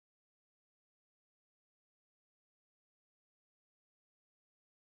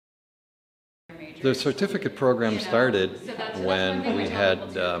The certificate program started when we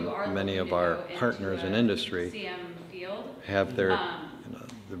had many of our partners in industry have their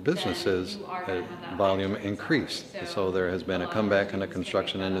businesses volume increased. So there has been a comeback in the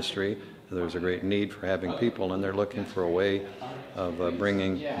construction industry. There's a great need for having people, and they're looking for a way of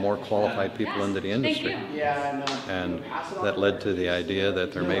bringing more qualified people into the industry. And that led to the idea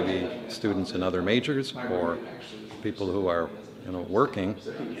that there may be students in other majors or people who are working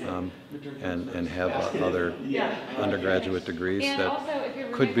and have other undergraduate degrees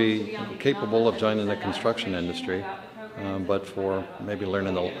that could be capable of joining the construction industry, but for maybe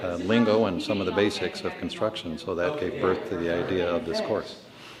learning the lingo and some of the basics of construction. So that gave birth to the idea of this course.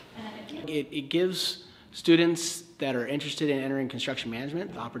 It gives students that are interested in entering construction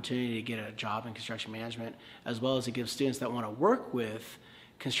management the opportunity to get a job in construction management, as well as it gives students that want to work with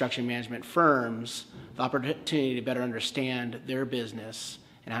construction management firms the opportunity to better understand their business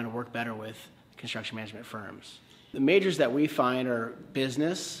and how to work better with construction management firms. The majors that we find are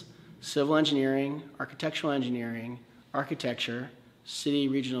business, civil engineering, architectural engineering, architecture, city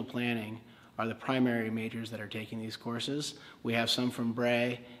regional planning are the primary majors that are taking these courses. We have some from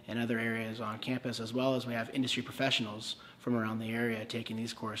Bray and other areas on campus, as well as we have industry professionals from around the area taking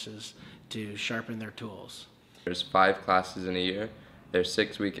these courses to sharpen their tools. There's 5 classes in a year. There's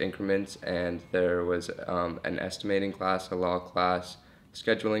 6-week increments, and there was an estimating class, a law class,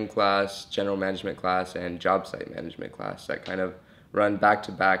 scheduling class, general management class, and job site management class that kind of run back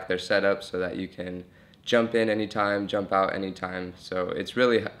to back. They're set up so that you can jump in anytime, jump out anytime. So it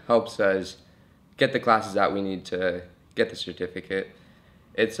really helps us get the classes that we need to get the certificate.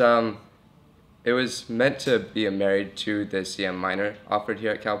 It was meant to be married to the CM minor offered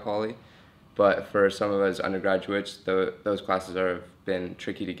here at Cal Poly, but for some of us undergraduates, those classes have been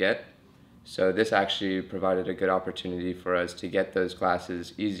tricky to get. So this actually provided a good opportunity for us to get those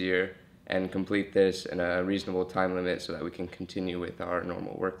classes easier and complete this in a reasonable time limit so that we can continue with our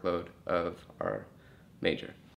normal workload of our major.